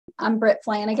I'm Britt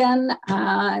Flanagan.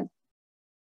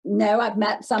 No, I've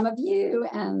met some of you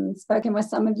and spoken with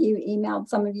some of you, emailed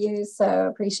some of you, so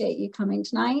appreciate you coming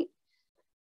tonight.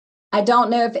 I don't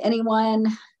know if anyone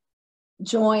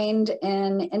joined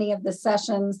in any of the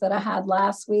sessions that I had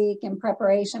last week in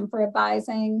preparation for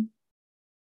advising.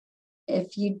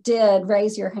 If you did,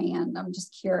 raise your hand. I'm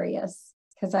just curious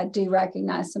because I do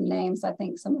recognize some names I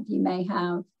think some of you may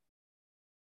have.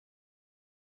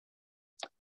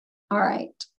 All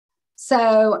right,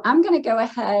 so I'm going to go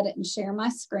ahead and share my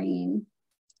screen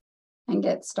and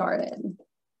get started.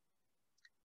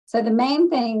 So the main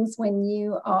things when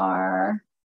you are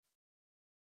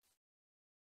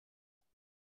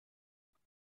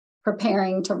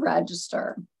preparing to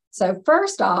register. So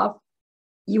first off,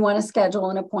 you want to schedule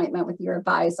an appointment with your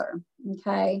advisor,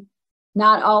 okay?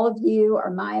 Not all of you are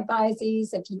my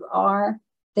advisees. If you are,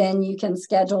 then you can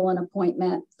schedule an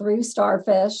appointment through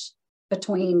Starfish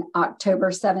between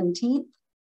October 17th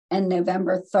and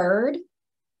November 3rd.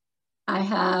 I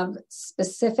have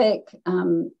specific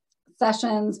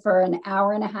sessions for an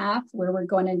hour and a half where we're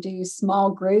going to do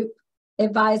small group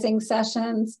advising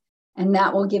sessions, and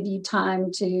that will give you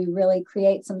time to really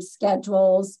create some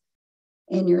schedules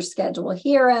in your Schedule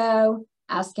Hero,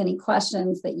 ask any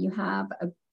questions that you have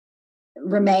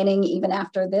remaining even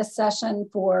after this session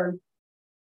for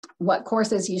what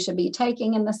courses you should be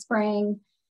taking in the spring.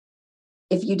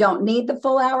 If you don't need the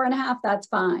full hour and a half, that's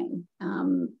fine.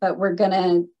 But we're going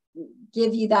to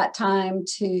give you that time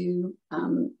to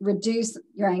reduce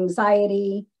your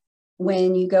anxiety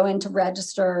when you go in to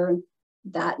register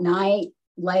that night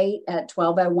late at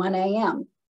 12:01 a.m.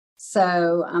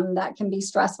 So that can be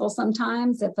stressful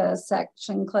sometimes if a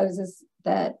section closes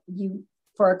that you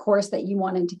for a course that you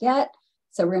wanted to get.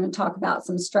 So we're going to talk about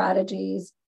some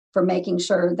strategies for making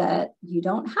sure that you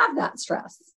don't have that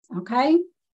stress, okay?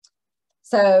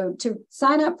 So to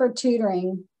sign up for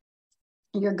tutoring,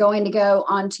 you're going to go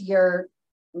onto you're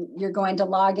going to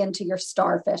log into your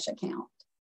Starfish account.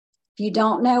 If you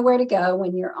don't know where to go,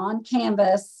 when you're on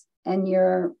Canvas and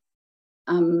you're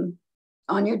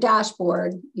on your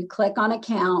dashboard, you click on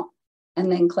account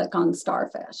and then click on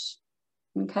Starfish,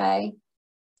 okay?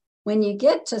 When you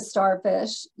get to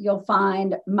Starfish, you'll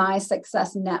find My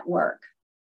Success Network.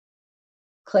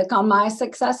 Click on My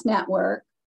Success Network,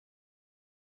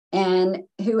 and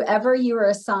whoever you are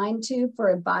assigned to for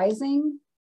advising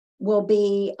will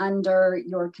be under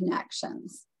your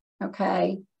connections,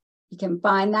 okay? You can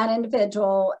find that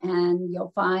individual and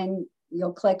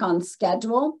you'll click on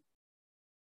schedule.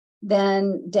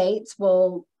 Then dates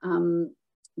will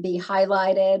be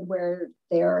highlighted where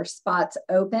there are spots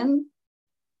open.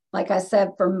 Like I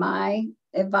said, for my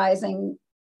advising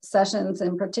sessions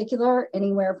in particular,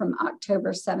 anywhere from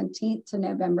October 17th to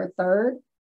November 3rd,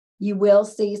 you will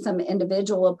see some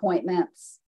individual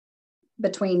appointments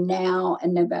between now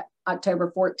and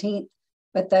October 14th,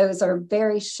 but those are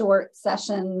very short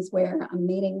sessions where I'm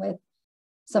meeting with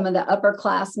some of the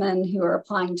upperclassmen who are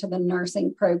applying to the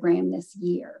nursing program this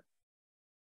year.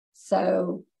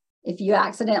 So if you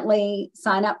accidentally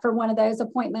sign up for one of those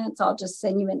appointments, I'll just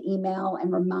send you an email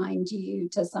and remind you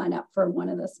to sign up for one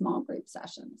of the small group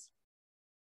sessions.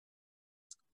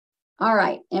 All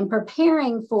right, in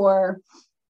preparing for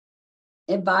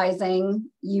advising,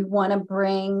 you want to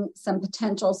bring some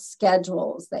potential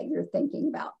schedules that you're thinking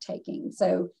about taking.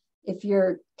 So if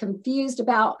you're confused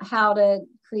about how to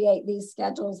create these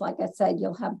schedules, like I said,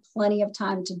 you'll have plenty of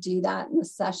time to do that in the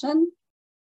session.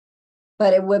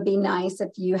 But it would be nice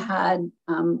if you had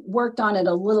worked on it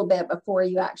a little bit before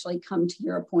you actually come to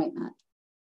your appointment.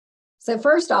 So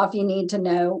first off, you need to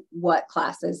know what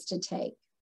classes to take,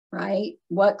 right?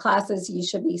 What classes you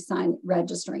should be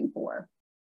registering for.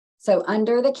 So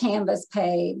under the Canvas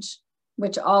page,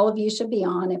 which all of you should be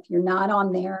on, if you're not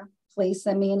on there, please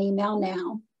send me an email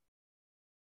now.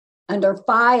 Under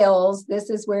files, this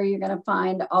is where you're going to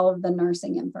find all of the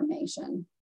nursing information.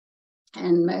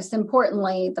 And most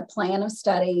importantly, the plan of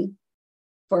study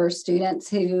for students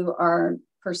who are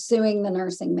pursuing the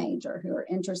nursing major, who are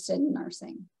interested in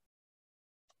nursing.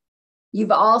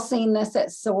 You've all seen this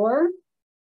at SOAR.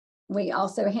 We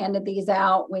also handed these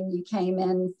out when you came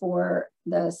in for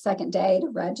the second day to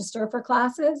register for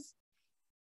classes.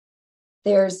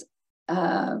 There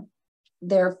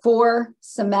are 4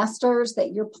 semesters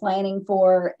that you're planning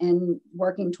for and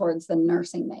working towards the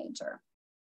nursing major.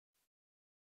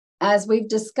 As we've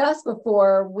discussed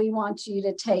before, we want you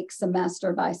to take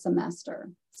semester by semester.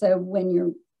 So when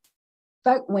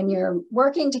you're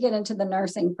working to get into the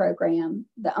nursing program,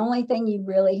 the only thing you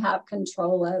really have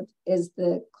control of is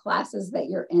the classes that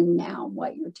you're in now,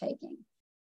 what you're taking,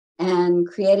 and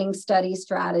creating study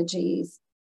strategies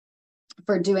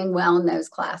for doing well in those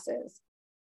classes.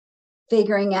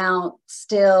 Figuring out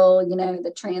still, you know,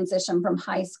 the transition from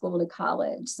high school to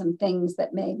college, some things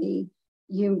that maybe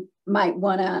you might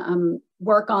want to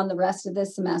work on the rest of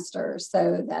this semester,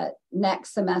 so that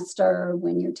next semester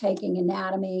when you're taking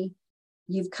anatomy,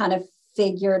 you've kind of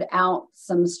figured out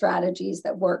some strategies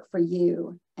that work for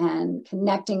you, and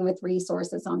connecting with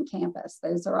resources on campus.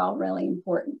 Those are all really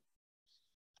important.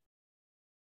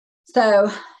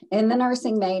 So in the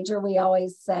nursing major, we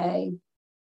always say,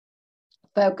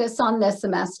 focus on this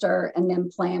semester and then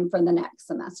plan for the next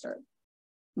semester,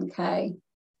 okay?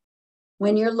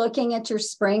 When you're looking at your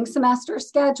spring semester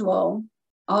schedule,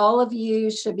 all of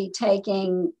you should be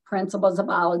taking Principles of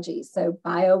Biology, so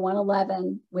Bio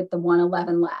 111 with the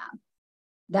 111 lab.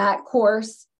 That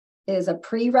course is a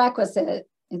prerequisite.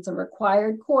 It's a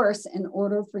required course in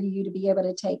order for you to be able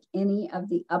to take any of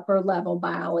the upper level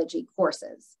biology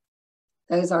courses.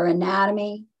 Those are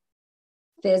anatomy,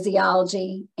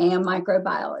 physiology, and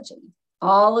microbiology.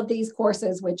 All of these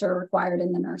courses which are required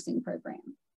in the nursing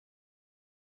program.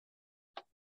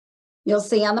 You'll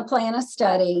see on the plan of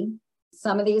study,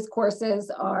 some of these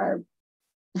courses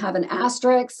have an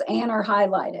asterisk and are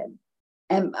highlighted,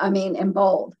 and I mean in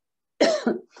bold.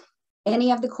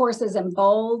 Any of the courses in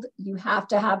bold, you have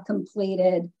to have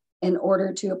completed in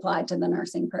order to apply to the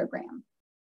nursing program.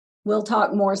 We'll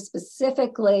talk more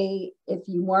specifically, if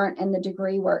you weren't in the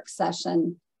degree work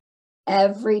session,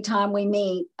 every time we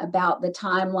meet about the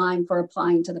timeline for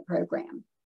applying to the program.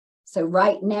 So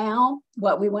right now,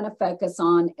 what we want to focus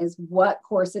on is what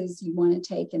courses you want to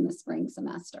take in the spring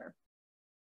semester.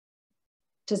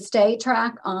 To stay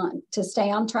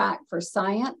on track for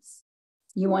science,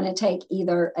 you want to take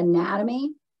either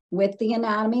anatomy with the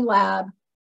anatomy lab,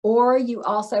 or you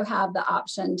also have the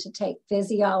option to take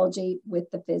physiology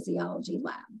with the physiology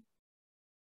lab.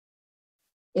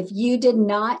 If you did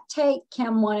not take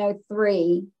Chem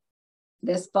 103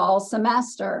 this fall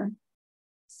semester,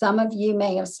 some of you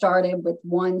may have started with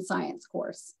one science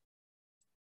course.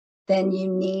 Then you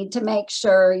need to make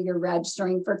sure you're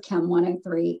registering for Chem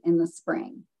 103 in the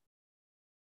spring.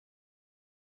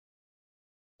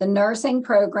 The nursing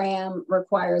program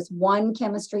requires one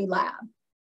chemistry lab.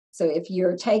 So if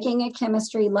you're taking a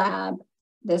chemistry lab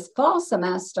this fall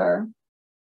semester,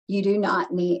 you do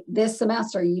not need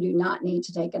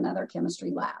to take another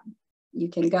chemistry lab. You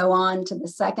can go on to the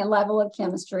second level of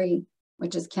chemistry,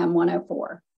 which is Chem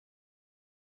 104.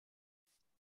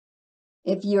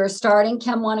 If you're starting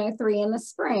Chem 103 in the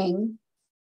spring,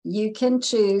 you can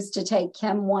choose to take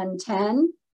Chem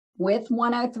 110 with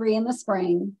 103 in the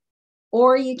spring,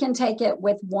 or you can take it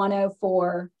with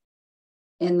 104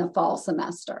 in the fall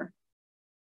semester.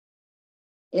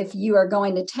 If you are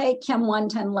going to take Chem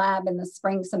 110 lab in the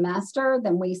spring semester,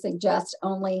 then we suggest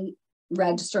only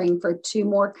registering for 2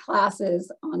 more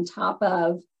classes on top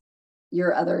of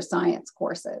your other science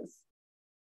courses.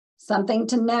 Something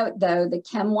to note though, the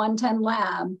Chem 110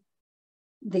 lab,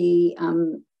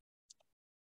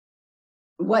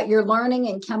 what you're learning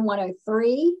in Chem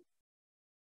 103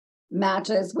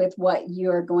 matches with what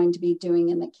you're going to be doing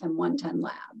in the Chem 110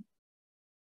 lab.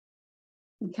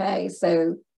 Okay,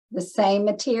 so the same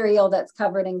material that's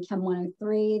covered in Chem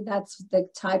 103, that's the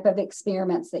type of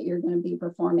experiments that you're going to be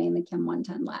performing in the Chem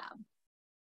 110 lab.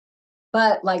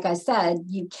 But like I said,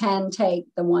 you can take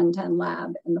the 110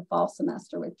 lab in the fall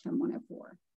semester with Chem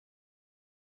 104.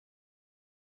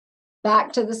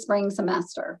 Back to the spring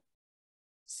semester.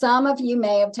 Some of you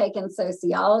may have taken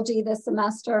sociology this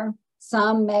semester.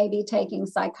 Some may be taking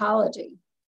psychology.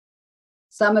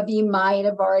 Some of you might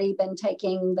have already been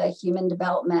taking the Human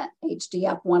Development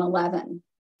HDF 111.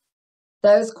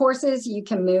 Those courses you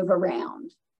can move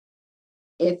around.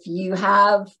 If you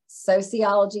have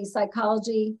sociology,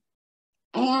 psychology,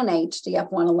 and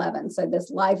HDF 111, so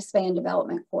this lifespan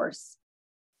development course,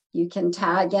 you can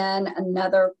tag in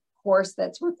another course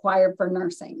that's required for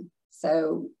nursing.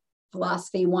 So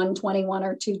philosophy 121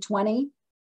 or 220,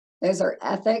 those are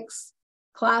ethics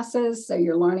classes. So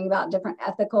you're learning about different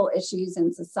ethical issues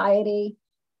in society,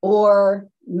 or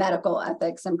medical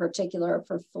ethics in particular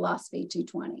for philosophy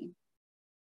 220.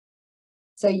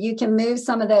 So you can move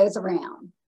some of those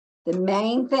around. The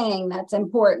main thing that's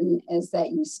important is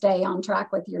that you stay on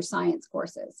track with your science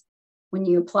courses. When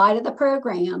you apply to the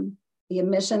program, the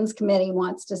admissions committee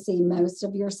wants to see most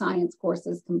of your science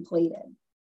courses completed.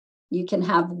 You can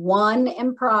have one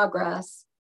in progress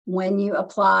when you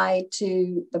apply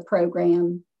to the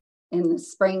program in the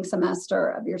spring semester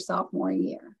of your sophomore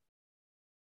year.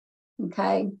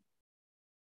 Okay?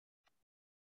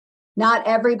 Not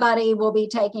everybody will be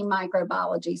taking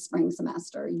microbiology spring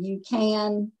semester. You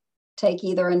can take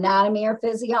either anatomy or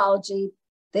physiology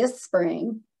this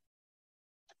spring.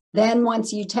 Then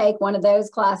once you take one of those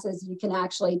classes, you can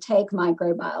actually take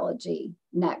microbiology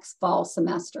next fall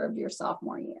semester of your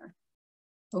sophomore year.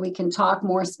 But we can talk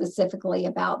more specifically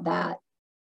about that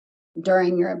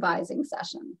during your advising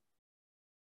session.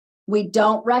 We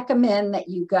don't recommend that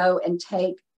you go and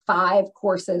take 5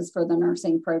 courses for the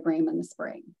nursing program in the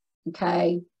spring,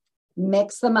 okay?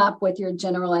 Mix them up with your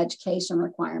general education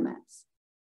requirements.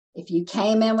 If you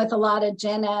came in with a lot of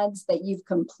gen eds that you've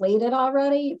completed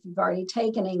already, if you've already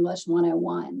taken English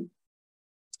 101,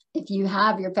 if you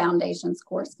have your foundations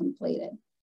course completed,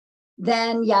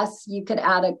 then yes, you could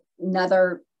add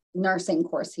another nursing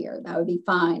course here. That would be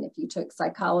fine if you took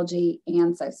psychology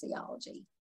and sociology.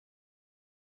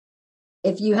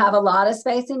 If you have a lot of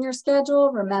space in your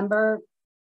schedule, remember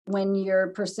when you're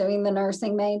pursuing the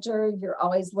nursing major, you're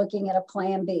always looking at a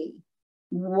plan B.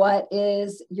 What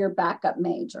is your backup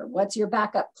major? What's your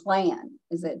backup plan?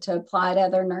 Is it to apply to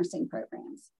other nursing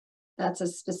programs? That's a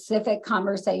specific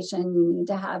conversation you need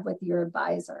to have with your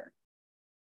advisor.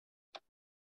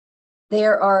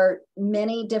 There are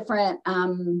many different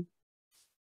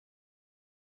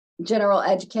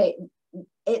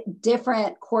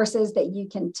different courses that you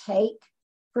can take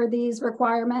for these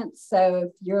requirements. So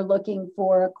if you're looking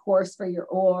for a course for your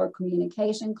oral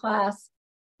communication class,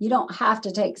 you don't have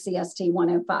to take CST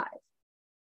 105.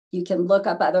 You can look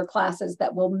up other classes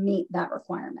that will meet that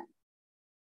requirement.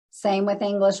 Same with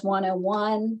English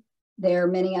 101. There are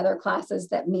many other classes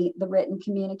that meet the written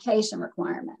communication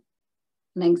requirement.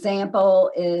 An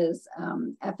example is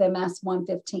FMS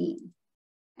 115.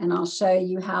 And I'll show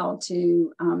you how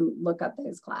to look up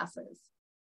those classes.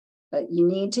 But you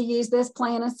need to use this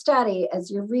plan of study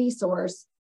as your resource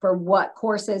for what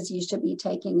courses you should be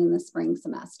taking in the spring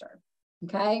semester,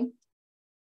 okay?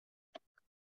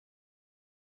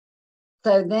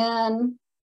 So then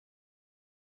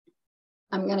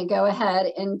I'm gonna go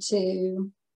ahead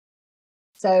into,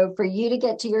 so for you to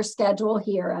get to your schedule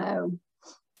hero,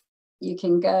 you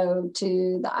can go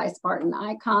to the iSpartan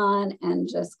icon and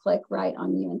just click right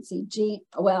on UNCG.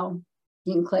 Well,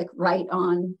 you can click right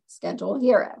on Schedule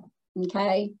Hero,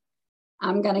 okay?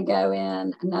 I'm gonna go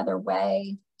in another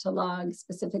way to log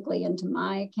specifically into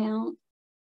my account.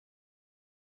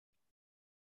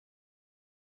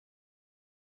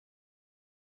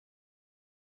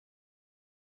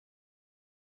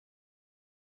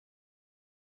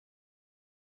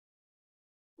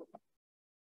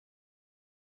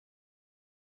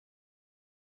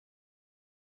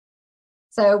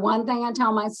 So one thing I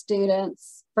tell my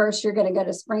students, first you're gonna go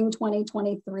to spring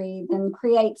 2023, then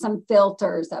create some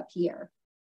filters up here.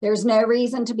 There's no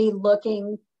reason to be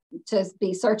looking, to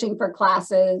be searching for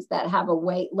classes that have a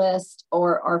wait list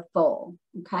or are full,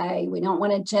 okay? We don't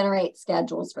wanna generate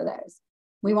schedules for those.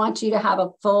 We want you to have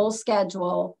a full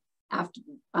schedule after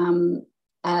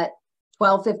at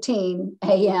 12:15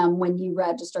 a.m. when you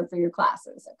register for your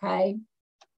classes, okay?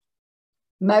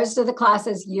 Most of the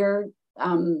classes you're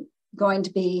going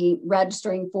to be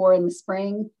registering for in the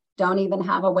spring don't even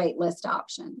have a wait list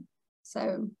option.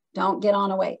 So don't get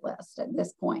on a wait list at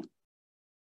this point.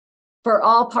 For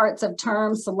all parts of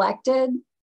term selected,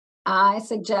 I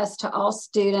suggest to all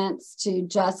students to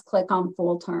just click on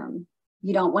full term.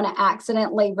 You don't want to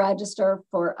accidentally register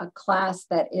for a class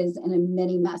that is in a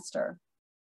mini-mester.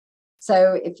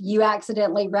 So if you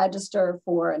accidentally register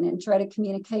for an Intro to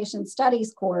Communication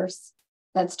Studies course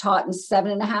that's taught in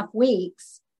 7.5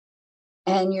 weeks,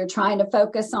 and you're trying to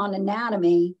focus on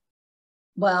anatomy,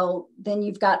 well, then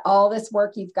you've got all this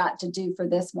work you've got to do for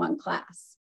this one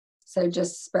class. So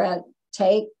just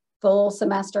take full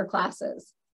semester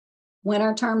classes.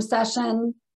 Winter term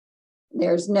session,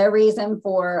 there's no reason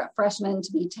for a freshman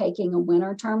to be taking a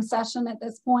winter term session at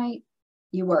this point.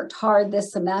 You worked hard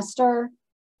this semester,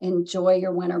 enjoy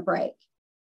your winter break.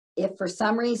 If for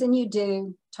some reason you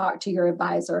do, talk to your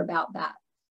advisor about that,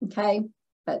 okay?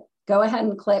 But go ahead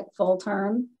and click full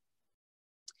term.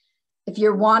 If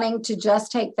you're wanting to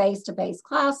just take face-to-face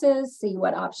classes, see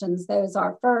what options those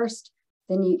are first,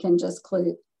 then you can just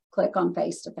click on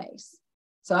face-to-face.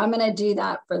 So I'm going to do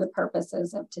that for the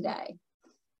purposes of today.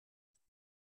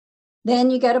 Then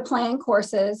you go to plan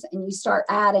courses and you start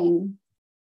adding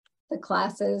the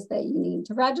classes that you need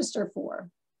to register for.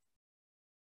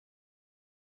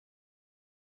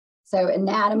 So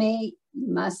anatomy, you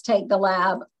must take the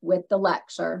lab with the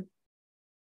lecture.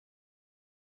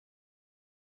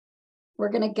 We're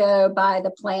going to go by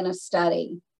the plan of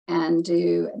study and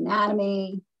do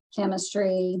anatomy,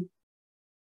 chemistry,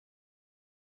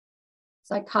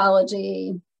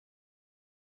 psychology.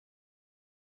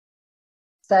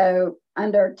 So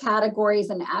under categories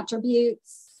and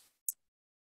attributes,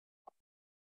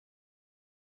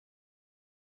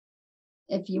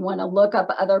 If you want to look up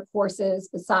other courses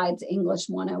besides English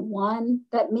 101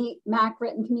 that meet MAC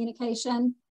written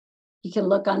communication, you can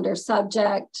look under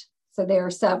subject. So there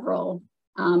are several.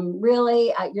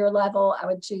 Really, at your level, I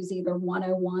would choose either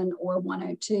 101 or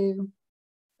 102.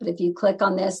 But if you click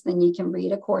on this, then you can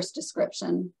read a course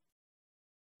description.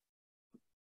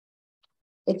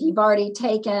 If you've already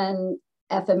taken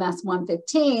FMS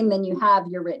 115, then you have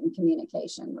your written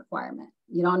communication requirement.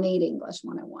 You don't need English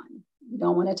 101. You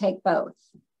don't want to take both.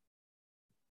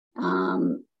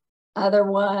 Other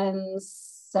ones,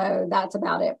 so that's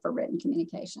about it for written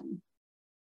communication.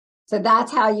 So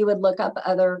that's how you would look up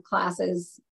other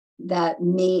classes that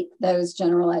meet those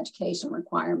general education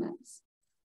requirements.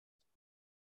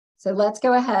 So let's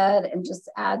go ahead and just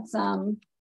add some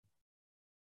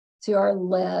to our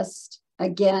list,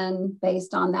 again,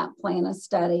 based on that plan of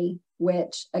study,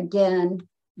 which again,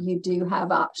 you do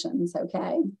have options,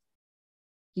 okay?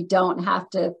 You don't have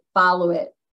to follow it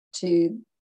to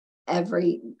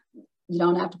you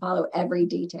don't have to follow every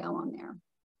detail on there.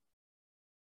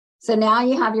 So now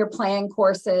you have your plan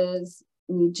courses,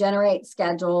 and you generate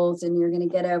schedules, and you're going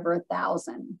to get over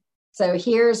 1,000. So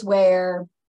here's where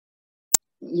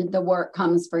the work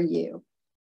comes for you.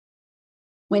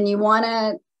 When you want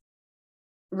to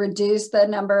reduce the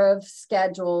number of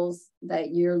schedules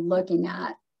that you're looking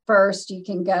at, first you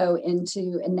can go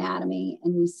into anatomy,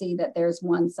 and you see that there's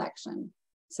one section.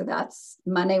 So that's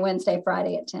Monday, Wednesday,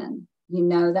 Friday at 10. You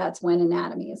know that's when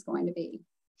anatomy is going to be.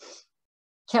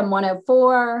 Chem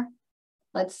 104,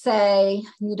 let's say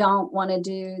you don't want to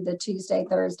do the Tuesday,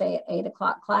 Thursday at 8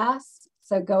 o'clock class.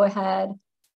 So go ahead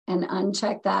and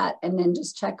uncheck that, and then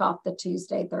just check off the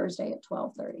Tuesday, Thursday at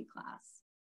 12:30 class.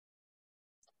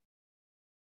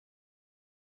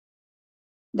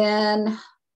 Then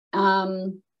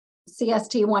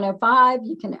CST 105,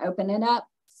 you can open it up,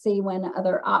 see when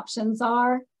other options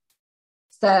are.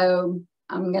 So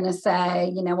I'm going to say,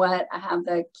 you know what, I have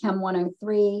the Chem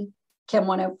 103, Chem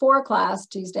 104 class,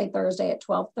 Tuesday, Thursday at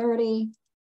 12:30.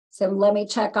 So let me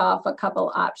check off a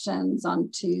couple options on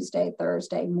Tuesday,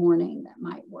 Thursday morning that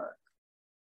might work.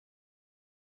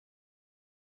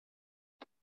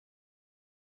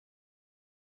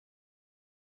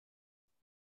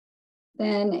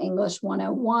 Then English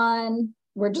 101,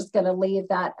 we're just going to leave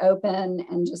that open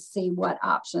and just see what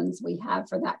options we have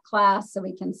for that class so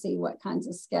we can see what kinds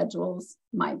of schedules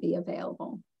might be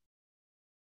available.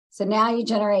 So now you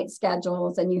generate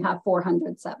schedules and you have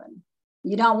 407.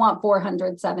 You don't want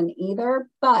 407 either,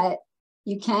 but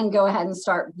you can go ahead and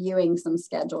start viewing some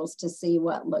schedules to see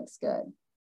what looks good.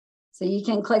 So you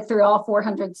can click through all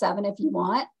 407 if you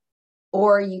want,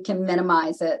 or you can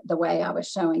minimize it the way I was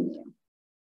showing you.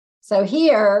 So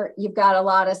here you've got a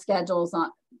lot of schedules on,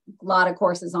 a lot of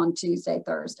courses on Tuesday,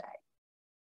 Thursday.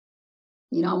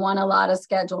 You don't want a lot of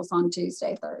schedules on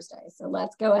Tuesday, Thursday. So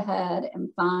let's go ahead and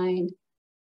find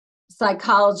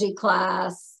psychology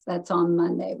class that's on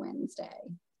Monday, Wednesday,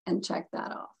 and check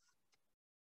that off.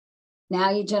 Now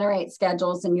you generate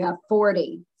schedules and you have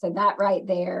 40. So that right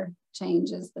there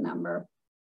changes the number.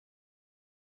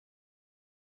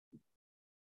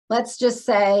 Let's just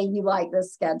say you like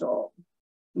this schedule.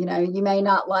 You know, you may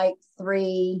not like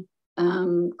 3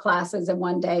 classes in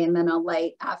one day and then a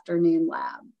late afternoon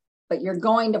lab, but you're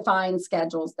going to find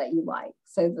schedules that you like.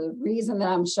 So the reason that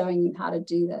I'm showing you how to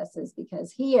do this is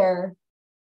because here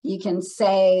you can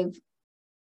save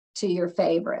to your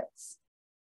favorites.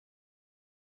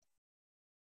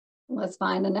 Let's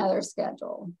find another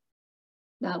schedule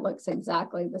that looks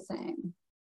exactly the same.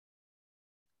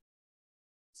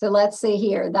 So let's see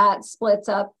here, that splits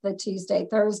up the Tuesday,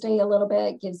 Thursday a little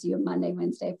bit, gives you a Monday,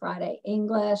 Wednesday, Friday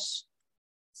English.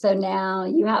 So now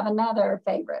you have another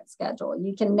favorite schedule.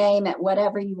 You can name it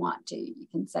whatever you want to. You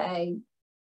can say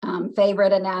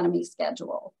favorite anatomy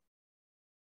schedule.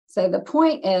 So the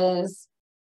point is,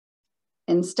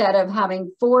 instead of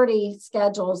having 40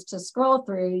 schedules to scroll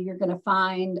through, you're going to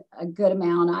find a good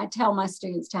amount. I tell my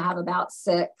students to have about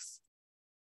 6.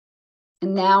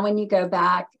 And now when you go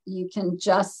back, you can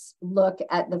just look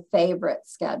at the favorite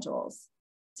schedules.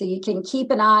 So you can keep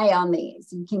an eye on these.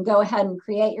 You can go ahead and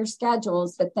create your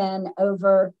schedules, but then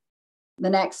over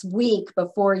the next week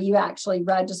before you actually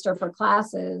register for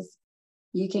classes,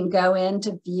 you can go in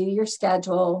to view your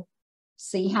schedule,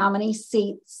 see how many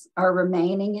seats are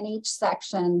remaining in each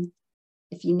section.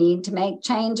 If you need to make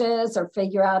changes or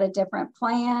figure out a different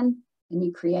plan, then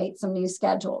you create some new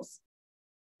schedules.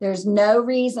 There's no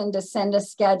reason to send a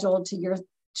schedule to your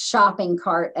shopping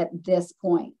cart at this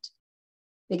point,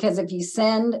 because if you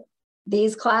send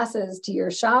these classes to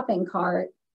your shopping cart,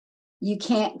 you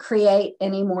can't create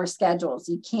any more schedules.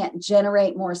 You can't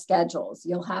generate more schedules.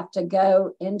 You'll have to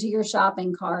go into your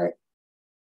shopping cart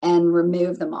and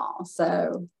remove them all.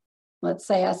 So let's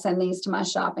say I send these to my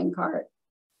shopping cart.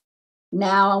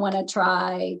 Now I want to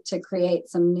try to create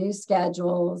some new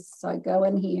schedules. So I go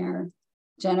in here,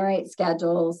 generate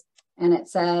schedules, and it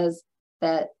says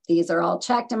that these are all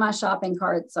checked in my shopping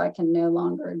cart, so I can no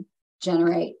longer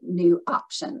generate new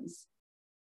options.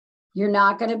 You're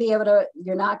not going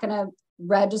to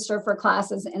register for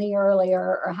classes any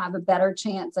earlier or have a better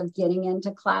chance of getting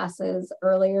into classes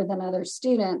earlier than other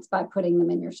students by putting them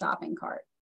in your shopping cart.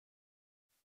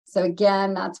 So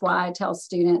again, that's why I tell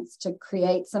students to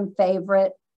create some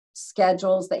favorite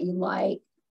schedules that you like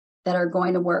that are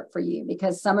going to work for you,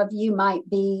 because some of you might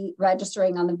be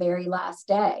registering on the very last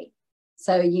day.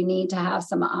 So you need to have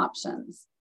some options.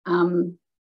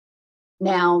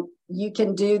 Now, you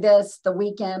can do this the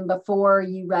weekend before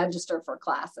you register for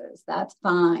classes. That's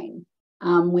fine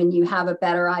when you have a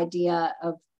better idea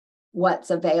of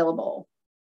what's available.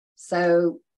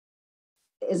 So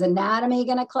is anatomy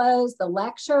going to close? The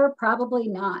lecture? Probably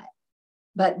not.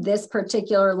 But this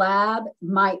particular lab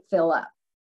might fill up.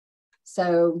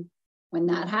 So when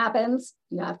that happens,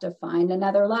 you have to find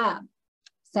another lab.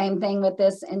 Same thing with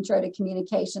this Intro to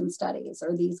Communication Studies,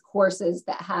 or these courses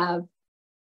that have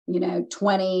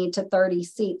 20 to 30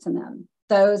 seats in them.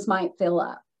 Those might fill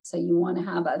up. So you want to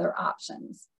have other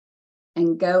options.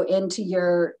 And go into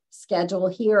your schedule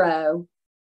hero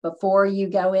before you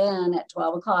go in at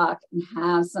 12 o'clock and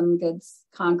have some good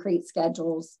concrete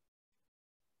schedules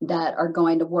that are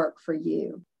going to work for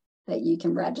you that you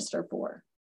can register for.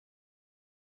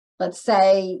 Let's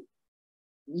say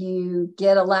you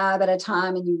get a lab at a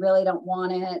time and you really don't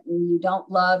want it and you don't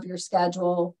love your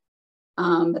schedule,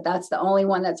 but that's the only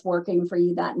one that's working for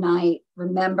you that night.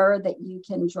 Remember that you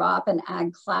can drop and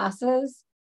add classes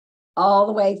all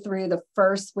the way through the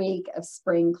first week of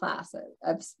spring classes,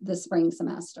 of the spring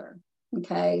semester.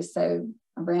 Okay, so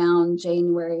around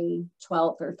January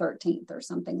 12th or 13th or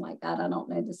something like that. I don't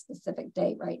know the specific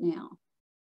date right now.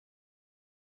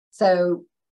 So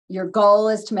your goal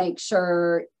is to make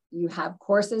sure you have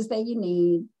courses that you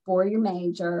need for your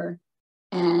major,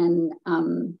 and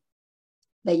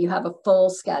that you have a full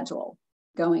schedule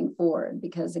going forward,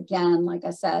 because again, like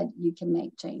I said, you can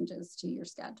make changes to your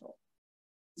schedule.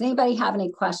 Does anybody have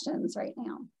any questions right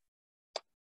now?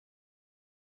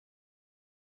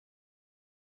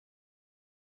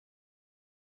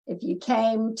 If you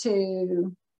came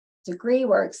to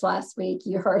DegreeWorks last week,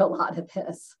 you heard a lot of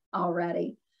this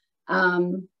already.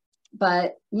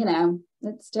 But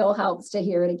it still helps to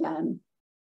hear it again.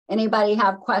 Anybody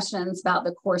have questions about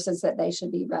the courses that they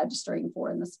should be registering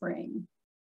for in the spring?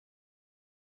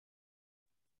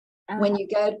 When you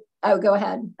go, go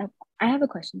ahead. I have a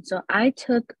question. So I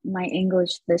took my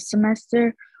English this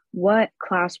semester. What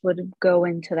class would go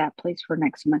into that place for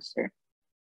next semester?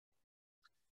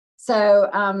 So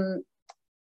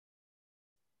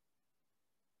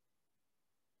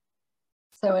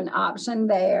an option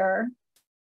there,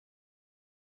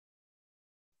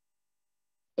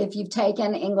 if you've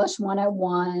taken English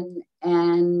 101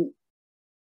 and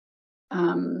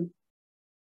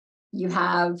you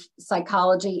have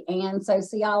psychology and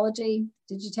sociology,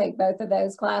 did you take both of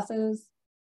those classes?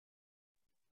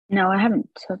 No, I haven't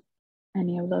took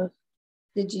any of those.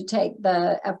 Did you take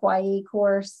the FYE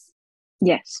course?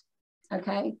 Yes.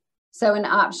 Okay, so an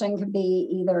option could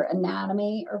be either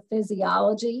anatomy or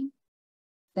physiology.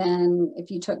 Then if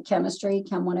you took chemistry,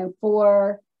 Chem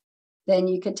 104, then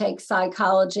you could take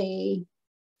psychology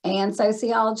and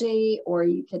sociology, or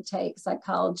you could take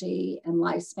psychology and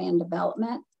lifespan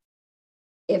development.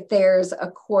 If there's a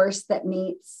course that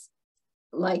meets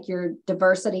like your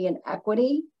diversity and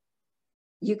equity,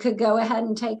 you could go ahead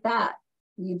and take that.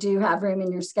 You do have room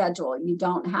in your schedule. You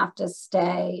don't have to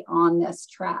stay on this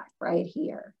track right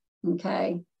here.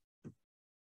 Okay.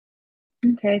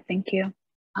 Okay, thank you.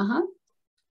 Uh-huh.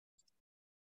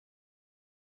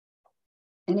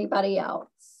 Anybody else?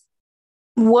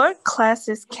 What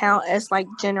classes count as like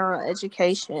general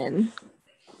education?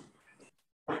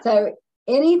 So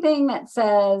anything that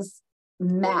says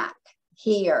MAC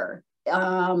here,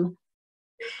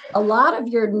 a lot of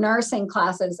your nursing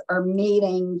classes are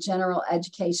meeting general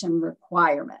education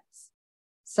requirements.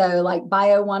 So like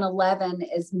Bio 111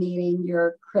 is meeting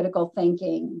your critical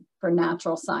thinking for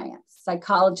natural science.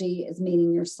 Psychology is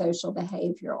meeting your social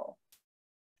behavioral.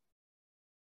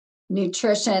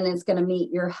 Nutrition is going to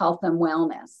meet your health and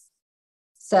wellness.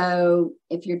 So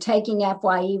if you're taking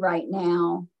FYE right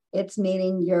now, it's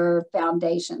meeting your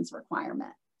foundations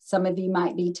requirement. Some of you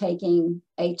might be taking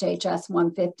HHS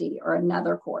 150 or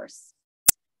another course.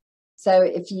 So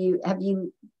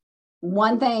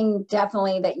one thing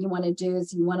definitely that you want to do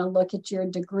is you want to look at your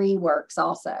degree works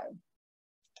also.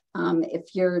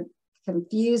 If you're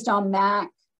confused on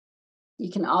MAC, you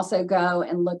can also go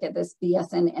and look at this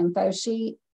BSN info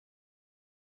sheet.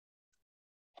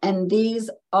 And these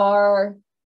are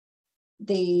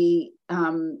the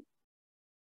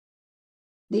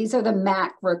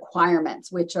MAC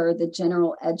requirements, which are the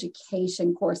general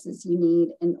education courses you need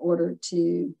in order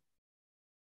to,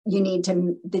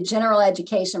 the general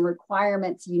education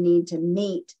requirements you need to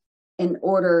meet in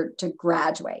order to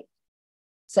graduate.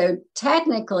 So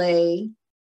technically,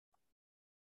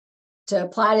 to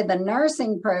apply to the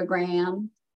nursing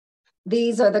program,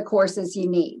 these are the courses you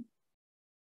need,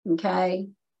 okay?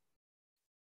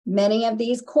 Many of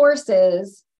these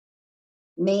courses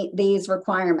meet these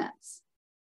requirements.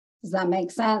 Does that make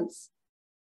sense?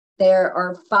 There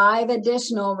are 5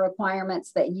 additional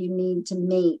requirements that you need to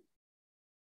meet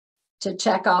to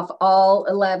check off all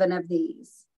 11 of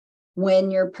these when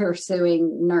you're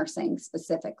pursuing nursing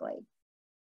specifically.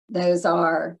 Those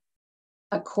are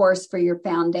a course for your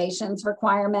foundations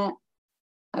requirement,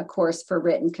 a course for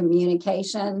written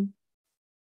communication,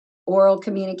 oral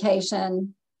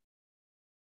communication,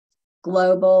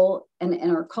 global and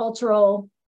intercultural,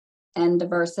 and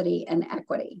diversity and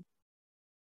equity.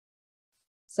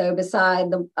 So beside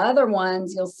the other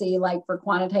ones, you'll see like for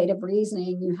quantitative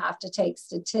reasoning, you have to take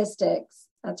statistics.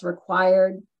 That's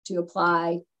required to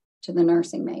apply to the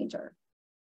nursing major.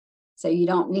 So you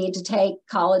don't need to take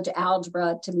college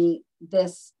algebra to meet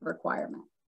this requirement.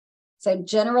 So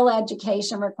general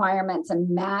education requirements and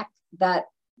MAC, that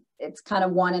it's kind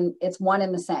of one and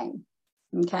the same,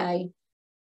 okay?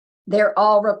 They're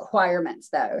all requirements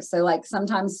though. So like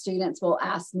sometimes students will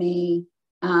ask me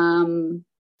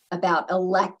about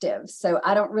electives. So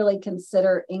I don't really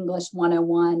consider English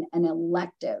 101 an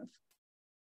elective.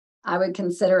 I would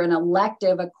consider an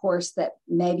elective a course that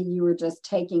maybe you were just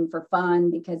taking for fun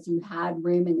because you had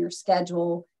room in your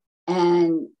schedule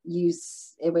and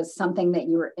it was something that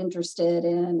you were interested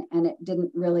in and it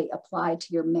didn't really apply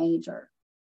to your major.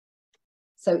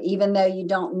 So even though you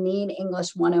don't need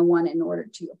English 101 in order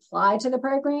to apply to the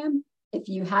program, if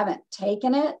you haven't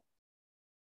taken it,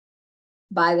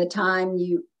 by the time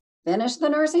you finish the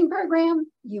nursing program,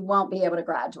 you won't be able to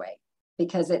graduate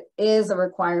because it is a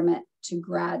requirement to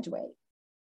graduate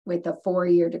with a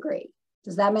 4-year degree.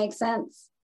 Does that make sense?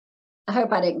 I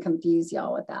hope I didn't confuse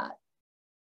y'all with that.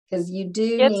 Because you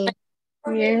do need.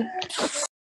 Yeah.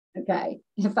 Okay.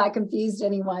 If I confused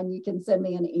anyone, you can send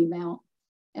me an email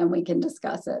and we can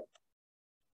discuss it.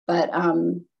 But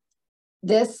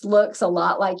this looks a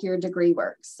lot like your degree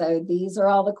works. So these are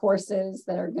all the courses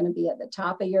that are going to be at the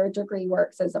top of your degree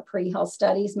works as a pre-health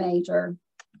studies major.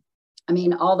 I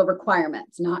mean, all the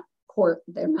requirements,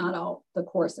 they're not all the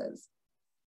courses.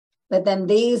 But then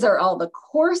these are all the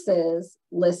courses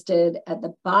listed at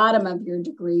the bottom of your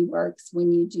degree works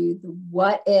when you do the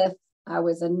what if I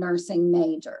was a nursing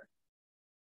major.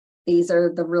 These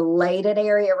are the related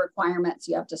area requirements.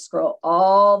 You have to scroll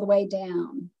all the way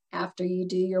down after you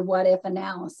do your what if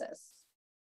analysis,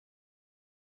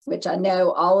 which I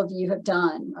know all of you have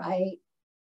done, right?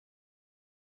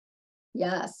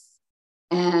 Yes.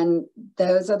 And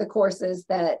those are the courses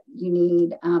that you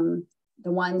need,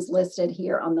 the ones listed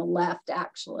here on the left,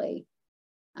 actually.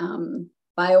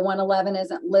 Bio 111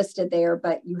 isn't listed there,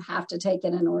 but you have to take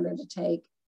it in order to take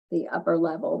the upper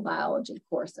level biology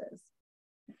courses.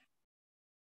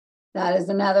 That is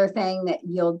another thing that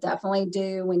you'll definitely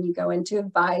do when you go into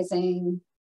advising.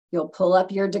 You'll pull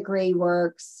up your degree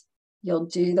works. You'll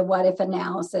do the what if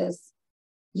analysis.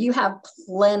 You have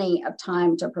plenty of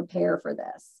time to prepare for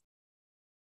this.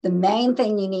 The main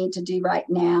thing you need to do right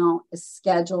now is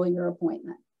schedule your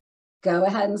appointment. Go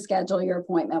ahead and schedule your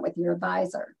appointment with your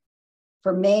advisor.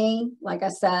 For me, like I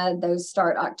said, those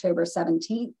start October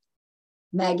 17th.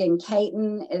 Megan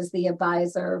Caton is the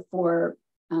advisor for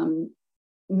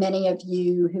many of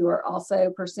you who are also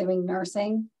pursuing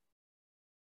nursing.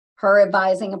 Her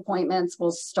advising appointments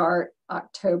will start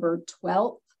October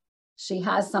 12th. She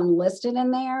has some listed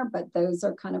in there, but those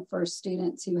are kind of for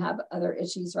students who have other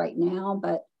issues right now.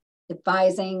 But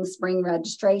advising, spring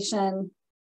registration,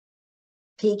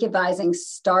 peak advising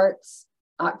starts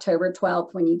October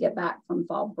 12th when you get back from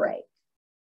fall break.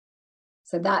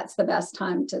 So that's the best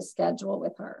time to schedule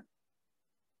with her.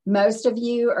 Most of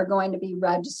you are going to be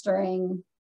registering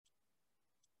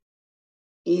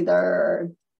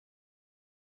either,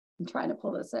 I'm trying to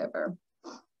pull this over,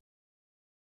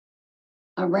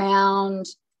 around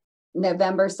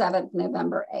November 7th,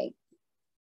 November 8th.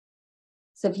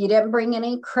 So if you didn't bring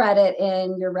any credit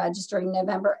in, you're registering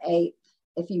November 8th.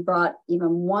 if you brought even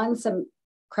one some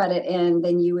credit in,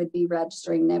 then you would be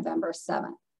registering November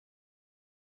 7th.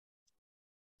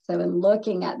 So in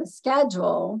looking at the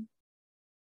schedule,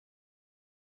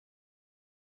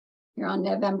 you're on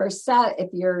November 7th.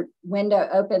 If your window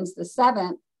opens the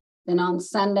 7th, then on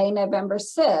Sunday, November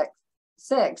 6th,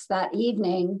 that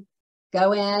evening,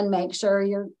 go in, make sure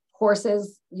your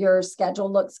courses, your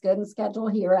schedule looks good in Schedule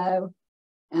Hero.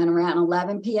 And around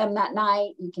 11 p.m. that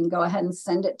night, you can go ahead and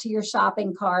send it to your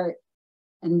shopping cart.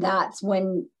 And that's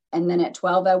when, and then at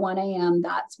 12:01 a.m.,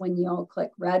 that's when you'll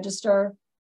click register.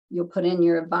 You'll put in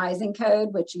your advising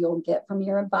code, which you'll get from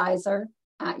your advisor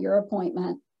at your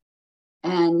appointment,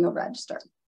 and you'll register.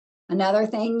 Another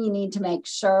thing you need to make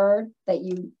sure that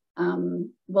you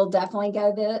will definitely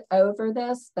go over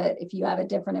this, but if you have a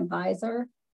different advisor,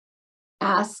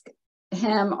 ask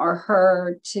him or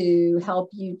her to help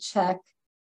you check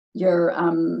your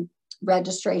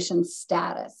registration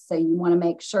status. So you want to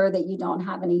make sure that you don't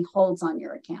have any holds on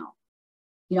your account.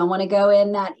 You don't want to go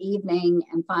in that evening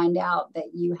and find out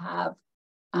that you have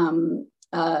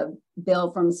a bill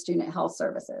from Student Health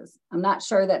Services. I'm not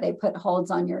sure that they put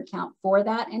holds on your account for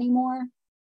that anymore,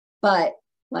 but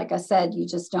like I said, you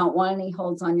just don't want any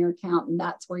holds on your account, and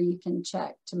that's where you can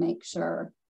check to make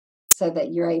sure so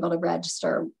that you're able to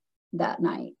register that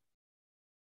night.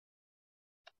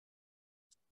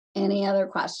 Any other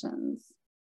questions?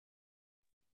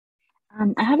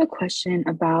 I have a question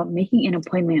about making an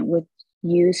appointment with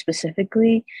you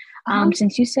specifically.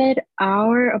 Since you said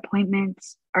our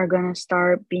appointments are going to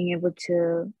start being able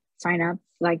to sign up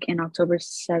like in October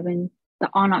 7th,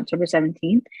 on October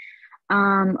 17th.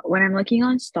 When I'm looking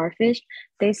on Starfish,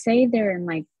 they say they're in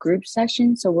like group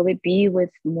sessions. So will it be with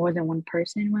more than one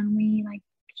person when we like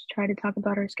try to talk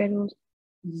about our schedules?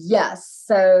 Yes.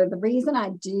 So the reason I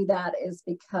do that is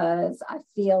because I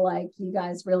feel like you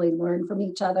guys really learn from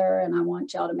each other, and I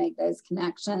want y'all to make those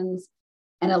connections,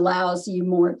 and allows you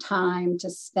more time to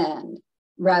spend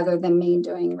rather than me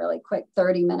doing really quick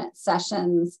 30-minute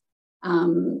sessions.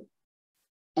 And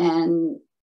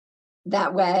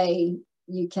that way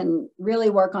you can really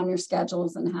work on your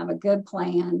schedules and have a good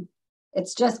plan.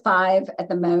 It's just 5 at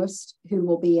the most who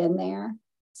will be in there.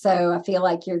 So I feel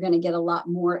like you're going to get a lot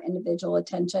more individual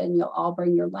attention. You'll all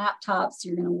bring your laptops.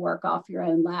 You're going to work off your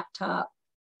own laptop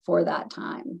for that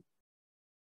time.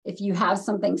 If you have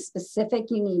something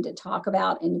specific you need to talk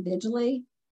about individually,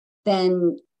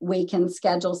 then we can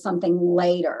schedule something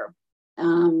later,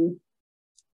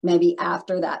 maybe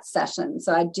after that session.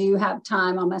 So I do have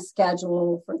time on my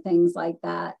schedule for things like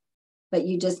that, but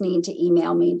you just need to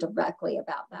email me directly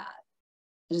about that.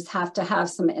 I just have to have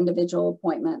some individual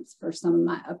appointments for some of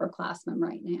my upperclassmen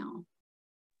right now.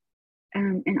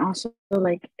 And also,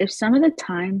 like, if some of the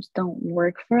times don't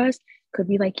work for us, could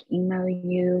we like email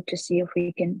you to see if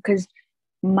we can, because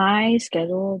my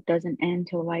schedule doesn't end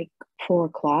till like 4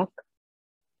 o'clock.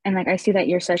 And like I see that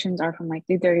your sessions are from like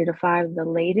 3:30 to 5, the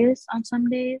latest on some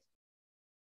days.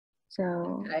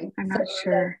 So okay. I'm not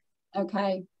sure.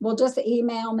 Okay. Well, just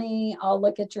email me. I'll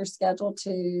look at your schedule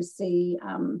to see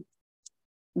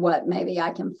what maybe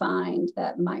I can find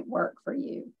that might work for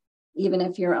you, even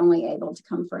if you're only able to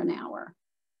come for an hour.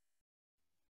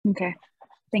 Okay.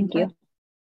 Thank you.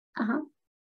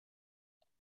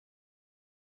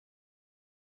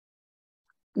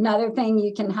 Another thing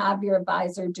you can have your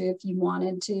advisor do if you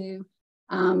wanted to,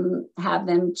 have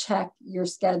them check your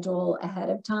schedule ahead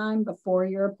of time before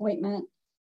your appointment.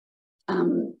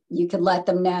 You could let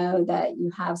them know that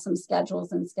you have some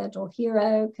schedules in Schedule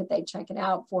Hero. Could they check it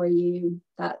out for you?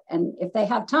 And if they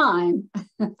have time,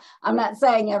 I'm not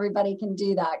saying everybody can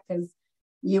do that, because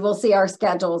you will see our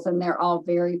schedules and they're all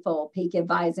very full. Peak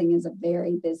advising is a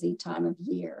very busy time of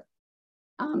year.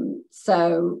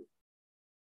 So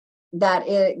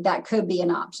that could be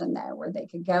an option there, where they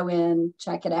could go in,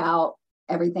 check it out,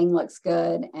 everything looks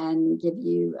good, and give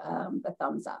you the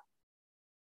thumbs up.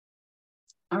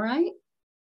 All right.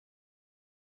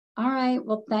 All right.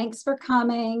 Well, thanks for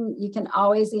coming. You can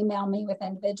always email me with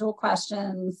individual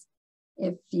questions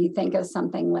if you think of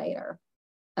something later.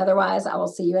 Otherwise, I will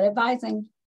see you at advising.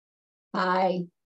 Bye.